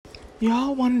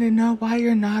Y'all wanted to know why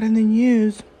you're not in the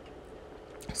news.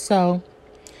 So,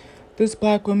 this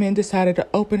black woman decided to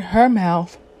open her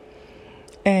mouth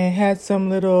and had some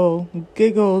little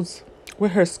giggles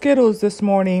with her Skittles this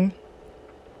morning,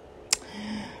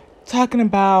 talking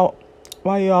about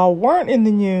why y'all weren't in the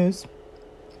news.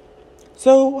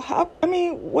 So,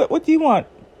 what do you want?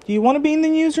 Do you want to be in the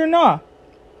news or not?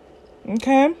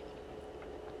 Okay?